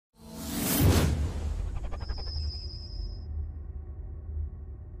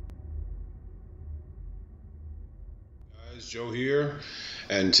Joe here,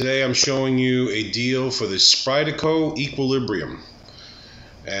 and today I'm showing you a deal for the Spyderco Equilibrium,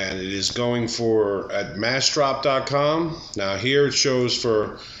 and it is going for at massdrop.com. Now here it shows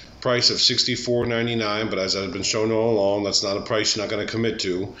for price of $64.99, but as I've been showing all along, that's not a price you're not going to commit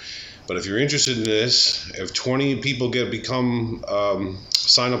to. But if you're interested in this, if 20 people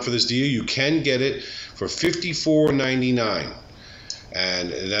sign up for this deal, you can get it for $54.99.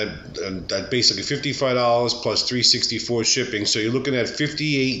 And that basically $55 plus $3.64 shipping, so you're looking at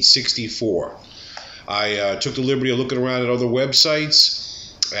 $58.64. I took the liberty of looking around at other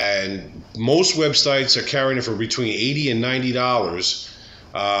websites, and most websites are carrying it for between $80 and $90.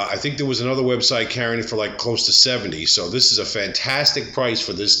 I think there was another website carrying it for like close to $70. So this is a fantastic price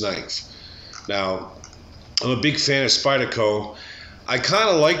for this knife. Now, I'm a big fan of Spyderco. I kind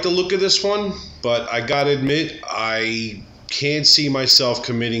of like the look of this one, but I gotta admit, I can't see myself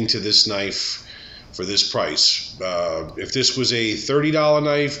committing to this knife for this price. If this was a $30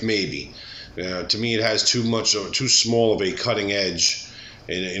 knife, maybe. To me, it has too small of a cutting edge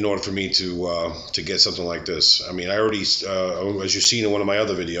in order for me to get something like this. I mean, I already, as you've seen in one of my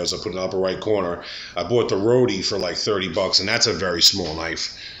other videos, I put in the upper right corner, I bought the Rhodey for like 30 bucks, and that's a very small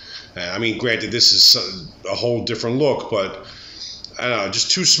knife. I mean, granted, this is a whole different look, but I don't know,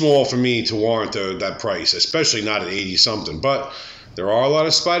 just too small for me to warrant that price, especially not at 80 something. But there are a lot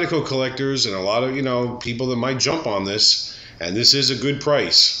of Spyderco collectors and a lot of people that might jump on this, and this is a good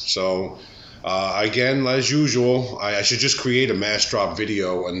price. So again, as usual, I should just create a mass drop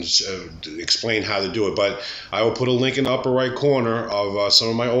video and explain how to do it. But I will put a link in the upper right corner of some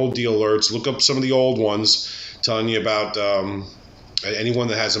of my old deal alerts. Look up some of the old ones telling you about anyone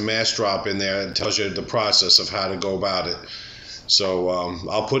that has a mass drop in there. It tells you the process of how to go about it. So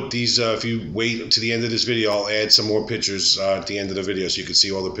I'll put these, if you wait to the end of this video, I'll add some more pictures at the end of the video so you can see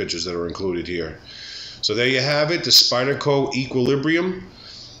all the pictures that are included here. So there you have it, the Spyderco Equilibrium,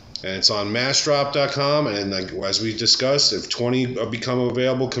 and it's on massdrop.com, and as we discussed, if 20 become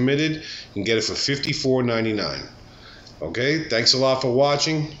available committed, you can get it for $54.99. Okay, thanks a lot for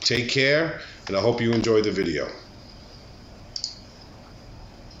watching, take care, and I hope you enjoyed the video.